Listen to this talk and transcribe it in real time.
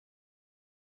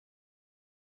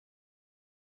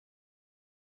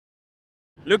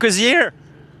Look who's here!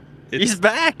 He's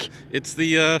back! It's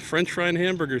the French Fry and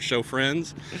Hamburger Show,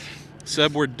 friends.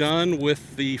 Seb, we're done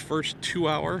with the first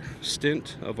 2-hour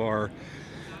stint of our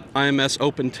IMS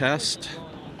Open Test.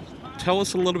 Tell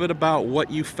us a little bit about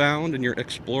what you found in your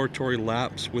exploratory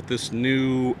laps with this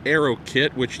new aero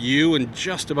kit, which you and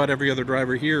just about every other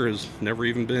driver here has never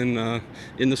even been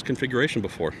in this configuration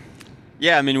before.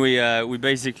 Yeah, I mean, we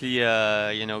basically,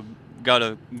 got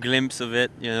a glimpse of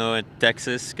it, at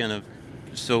Texas, kind of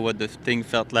saw what the thing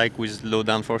felt like with low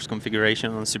downforce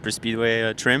configuration on Super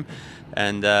Speedway trim.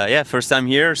 And yeah, first time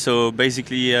here, so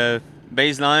basically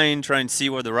baseline, try and see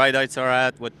where the ride heights are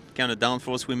at, what kind of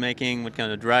downforce we're making, what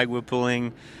kind of drag we're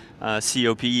pulling,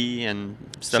 COP and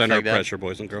stuff Center like that. pressure,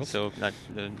 boys and girls. So that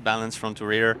the balance front to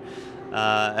rear.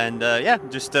 And yeah,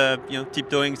 just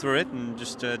tiptoeing through it and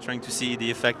just trying to see the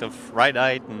effect of ride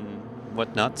height and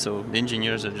whatnot. So the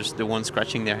engineers are just the ones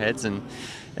scratching their heads, and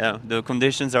the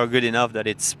conditions are good enough that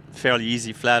it's fairly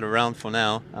easy flat around for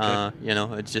now.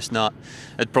 It's just not.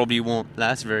 It probably won't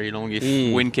last very long if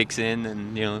wind kicks in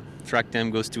and track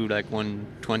time goes to like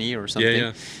 120 or something.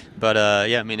 Yeah. But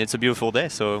yeah, I mean it's a beautiful day,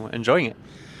 so enjoying it.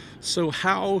 So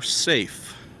how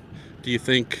safe do you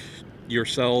think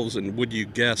yourselves and would you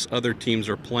guess other teams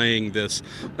are playing this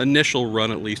initial run,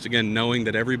 at least, again, knowing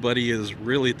that everybody is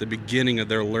really at the beginning of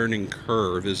their learning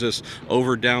curve? Is this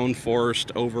over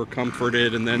downforced, over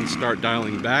comforted, and then start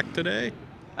dialing back today?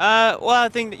 Well, I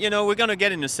think we're gonna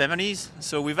get in the 70s,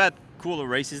 so we've had cooler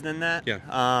races than that. Yeah.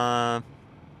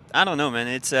 I don't know, man.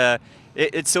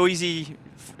 It's so easy,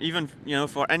 even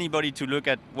for anybody to look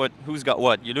at who's got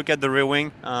what. You look at the rear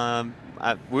wing.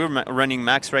 We're running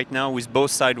max right now with both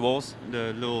side walls,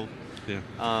 the little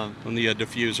on the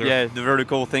diffuser. Yeah, the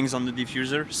vertical things on the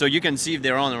diffuser, so you can see if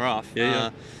they're on or off.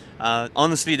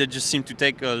 Honestly, they just seem to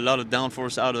take a lot of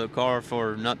downforce out of the car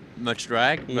for not much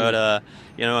drag. But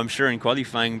I'm sure in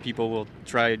qualifying people will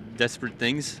try desperate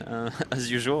things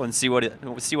as usual and see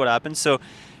what happens. So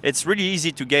it's really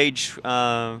easy to gauge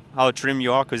how trim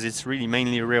you are because it's really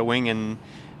mainly rear wing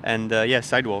and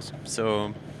sidewalls.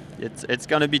 So it's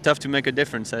going to be tough to make a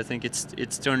difference. I think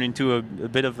it's turned into a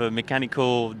bit of a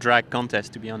mechanical drag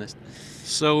contest, to be honest.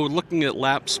 So looking at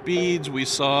lap speeds, we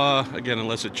saw, again,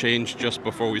 unless it changed just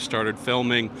before we started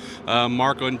filming,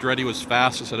 Marco Andretti was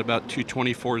fastest at about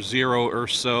 224.0 or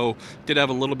so. Did have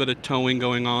a little bit of towing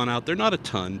going on out there, not a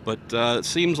ton, but it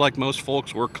seems like most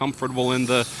folks were comfortable in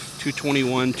the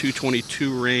 221,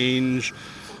 222 range.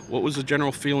 What was the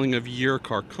general feeling of your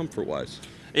car comfort-wise?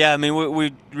 Yeah, I mean,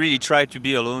 we really try to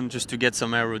be alone just to get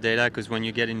some aero data, because when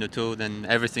you get in the tow, then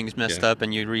everything's messed up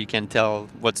and you really can't tell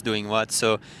what's doing what.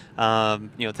 So,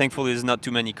 thankfully there's not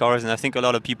too many cars, and I think a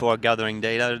lot of people are gathering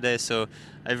data today. So,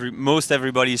 most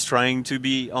everybody is trying to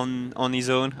be on his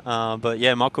own. But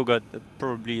yeah, Marco got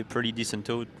probably a pretty decent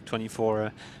tow,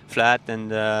 24 flat,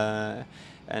 and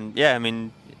yeah, I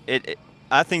mean,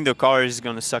 I think the car is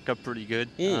gonna suck up pretty good.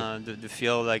 The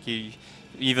feel like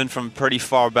even from pretty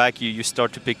far back, you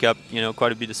start to pick up,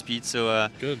 quite a bit of speed. So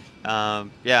good.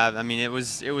 Yeah, I mean, it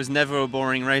was never a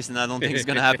boring race, and I don't think it's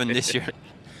going to happen this year.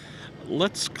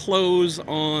 Let's close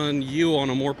on you on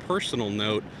a more personal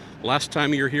note. Last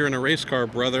time you were here in a race car,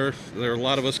 brother, there were a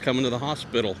lot of us coming to the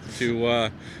hospital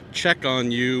to check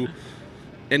on you.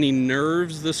 Any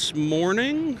nerves this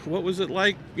morning? What was it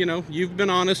like? You've been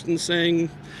honest in saying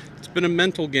it's been a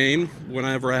mental game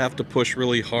whenever I have to push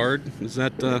really hard. Is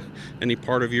that any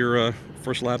part of your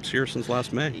first laps here since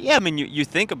last May? Yeah, I mean, you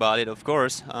think about it, of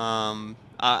course.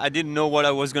 I didn't know what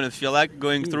I was going to feel like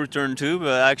going through turn 2,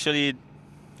 but actually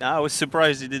I was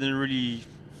surprised it didn't really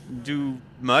do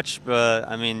much. But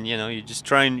I mean,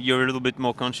 you're a little bit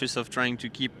more conscious of trying to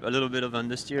keep a little bit of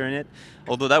understeer in it,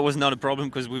 although that was not a problem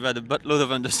because we've had a buttload of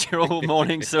understeer all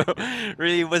morning, so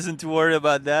really wasn't too worried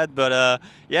about that. But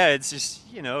yeah, it's just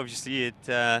obviously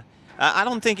I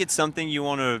don't think it's something you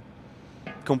want to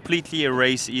completely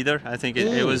erase either. I think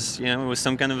it was it was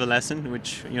some kind of a lesson,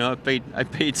 which I paid a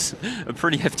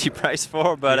pretty hefty price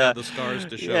for. But the scars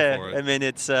to show for it. I mean,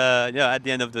 it's at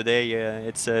the end of the day,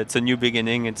 it's a new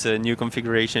beginning, it's a new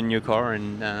configuration, new car,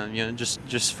 and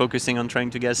just focusing on trying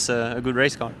to get a good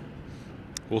race car.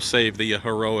 We'll save the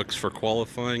heroics for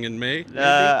qualifying in May.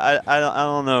 I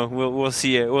don't know. We'll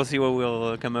see it. We'll see what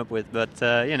we'll come up with. But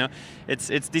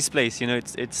it's this place.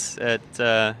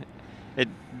 It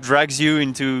drags you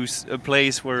into a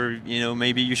place where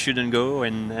maybe you shouldn't go,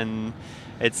 and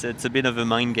it's a bit of a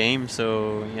mind game.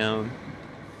 So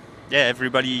yeah,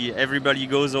 everybody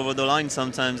goes over the line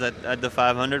sometimes at the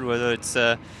 500. Whether it's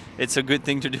a good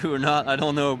thing to do or not, I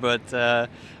don't know. But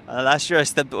Last year I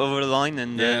stepped over the line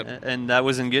and Yeah. and that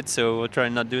wasn't good, so we'll try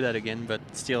and not do that again. But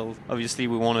still, obviously,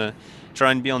 we want to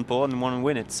try and be on pole and want to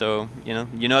win it. So you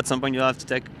know, at some point you'll have to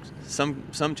take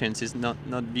some chances,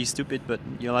 not be stupid, but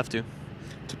you'll have to.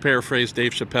 To paraphrase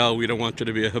Dave Chappelle, we don't want you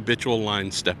to be a habitual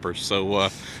line stepper, so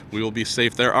we will be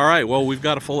safe there. All right, well, we've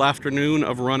got a full afternoon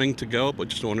of running to go, but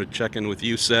just wanted to check in with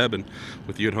you, Seb, and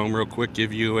with you at home real quick,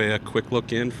 give you a quick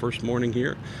look in first morning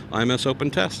here, IMS Open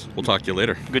Test. We'll talk to you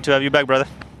later. Good to have you back, brother.